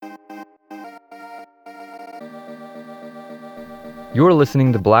You're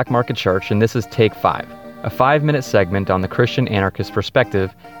listening to Black Market Church, and this is Take 5, a 5-minute segment on the Christian Anarchist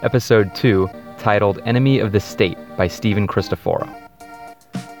Perspective, Episode 2, titled Enemy of the State by Stephen Christoforo.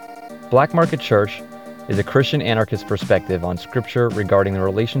 Black Market Church is a Christian anarchist perspective on Scripture regarding the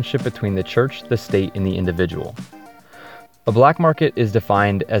relationship between the church, the state, and the individual. A black market is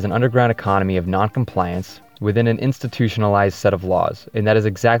defined as an underground economy of non-compliance within an institutionalized set of laws, and that is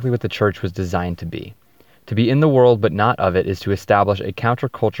exactly what the church was designed to be. To be in the world but not of it is to establish a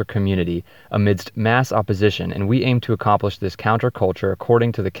counterculture community amidst mass opposition, and we aim to accomplish this counterculture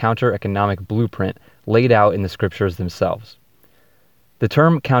according to the counter-economic blueprint laid out in the Scriptures themselves. The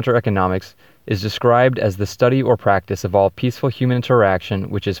term counter-economics is described as the study or practice of all peaceful human interaction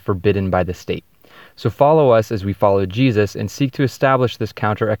which is forbidden by the state. So follow us as we follow Jesus and seek to establish this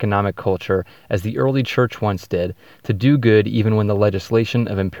counter-economic culture as the early church once did, to do good even when the legislation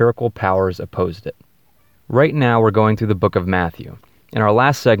of empirical powers opposed it. Right now we're going through the book of Matthew. In our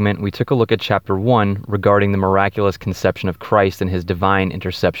last segment, we took a look at chapter 1 regarding the miraculous conception of Christ and his divine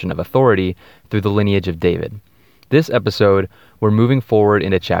interception of authority through the lineage of David. This episode, we're moving forward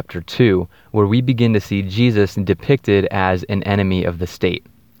into chapter 2, where we begin to see Jesus depicted as an enemy of the state,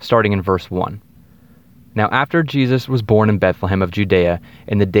 starting in verse 1. Now after Jesus was born in Bethlehem of Judea,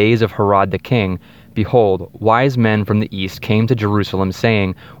 in the days of Herod the king, behold, wise men from the east came to Jerusalem,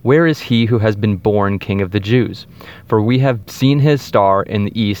 saying, Where is he who has been born King of the Jews? For we have seen his star in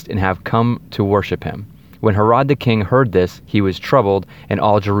the east and have come to worship him. When Herod the king heard this, he was troubled, and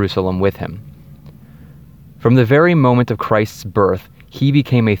all Jerusalem with him. From the very moment of Christ's birth, he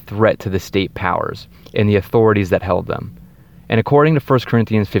became a threat to the state powers and the authorities that held them. And according to 1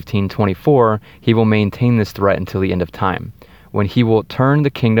 Corinthians 15:24, he will maintain this threat until the end of time, when he will turn the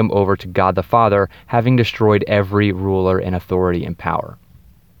kingdom over to God the Father, having destroyed every ruler and authority and power.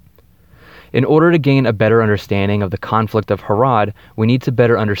 In order to gain a better understanding of the conflict of Herod, we need to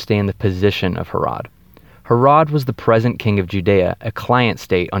better understand the position of Herod. Herod was the present king of Judea, a client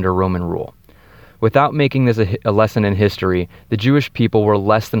state under Roman rule. Without making this a lesson in history, the Jewish people were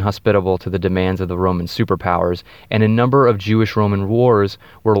less than hospitable to the demands of the Roman superpowers, and a number of Jewish-Roman wars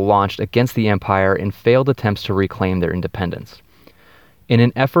were launched against the empire in failed attempts to reclaim their independence. In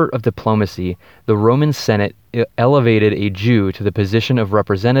an effort of diplomacy, the Roman Senate elevated a Jew to the position of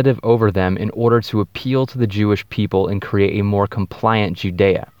representative over them in order to appeal to the Jewish people and create a more compliant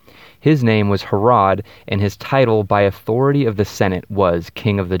Judea. His name was Herod, and his title by authority of the Senate was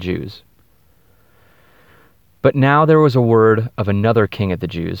King of the Jews. But now there was a word of another king of the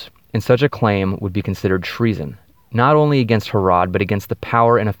Jews, and such a claim would be considered treason, not only against Herod, but against the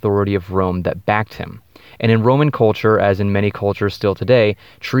power and authority of Rome that backed him. And in Roman culture, as in many cultures still today,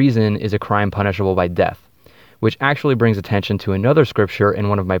 treason is a crime punishable by death, which actually brings attention to another scripture and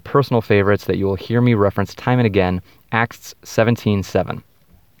one of my personal favorites that you will hear me reference time and again, Acts 17:7.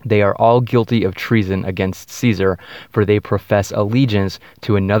 They are all guilty of treason against Caesar, for they profess allegiance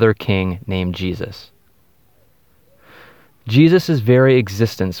to another king named Jesus. Jesus' very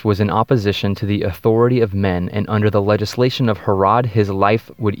existence was in opposition to the authority of men, and under the legislation of Herod, his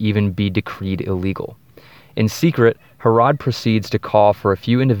life would even be decreed illegal. In secret, Herod proceeds to call for a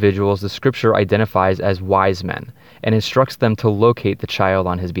few individuals the scripture identifies as wise men, and instructs them to locate the child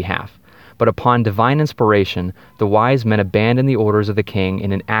on his behalf. But upon divine inspiration, the wise men abandon the orders of the king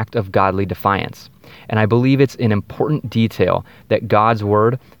in an act of godly defiance. And I believe it's an important detail that God's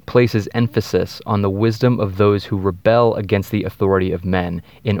word places emphasis on the wisdom of those who rebel against the authority of men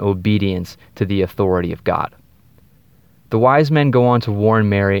in obedience to the authority of God. The wise men go on to warn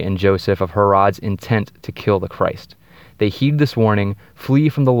Mary and Joseph of Herod's intent to kill the Christ. They heed this warning, flee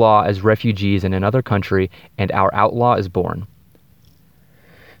from the law as refugees in another country, and our outlaw is born.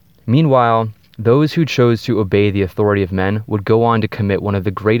 Meanwhile, those who chose to obey the authority of men would go on to commit one of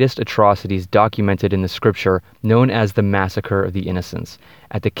the greatest atrocities documented in the scripture, known as the Massacre of the Innocents,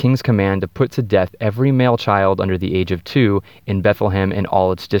 at the king's command to put to death every male child under the age of 2 in Bethlehem and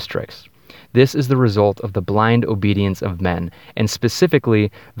all its districts. This is the result of the blind obedience of men, and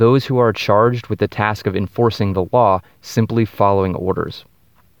specifically those who are charged with the task of enforcing the law, simply following orders.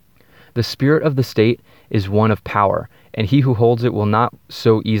 The spirit of the state is one of power, and he who holds it will not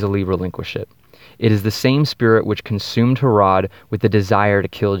so easily relinquish it. It is the same spirit which consumed Herod with the desire to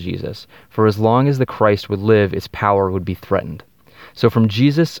kill Jesus, for as long as the Christ would live, its power would be threatened. So from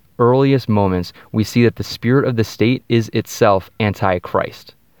Jesus' earliest moments, we see that the spirit of the state is itself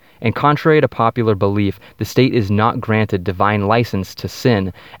anti-Christ. And contrary to popular belief, the state is not granted divine license to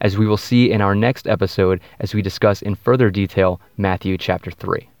sin, as we will see in our next episode as we discuss in further detail Matthew chapter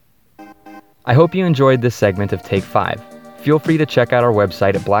 3. I hope you enjoyed this segment of Take 5. Feel free to check out our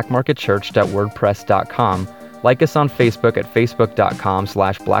website at blackmarketchurch.wordpress.com Like us on Facebook at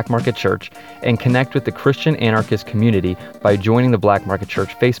facebook.com/blackmarketchurch and connect with the Christian Anarchist community by joining the Black Market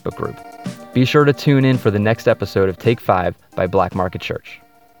Church Facebook group. Be sure to tune in for the next episode of Take 5 by Black Market Church.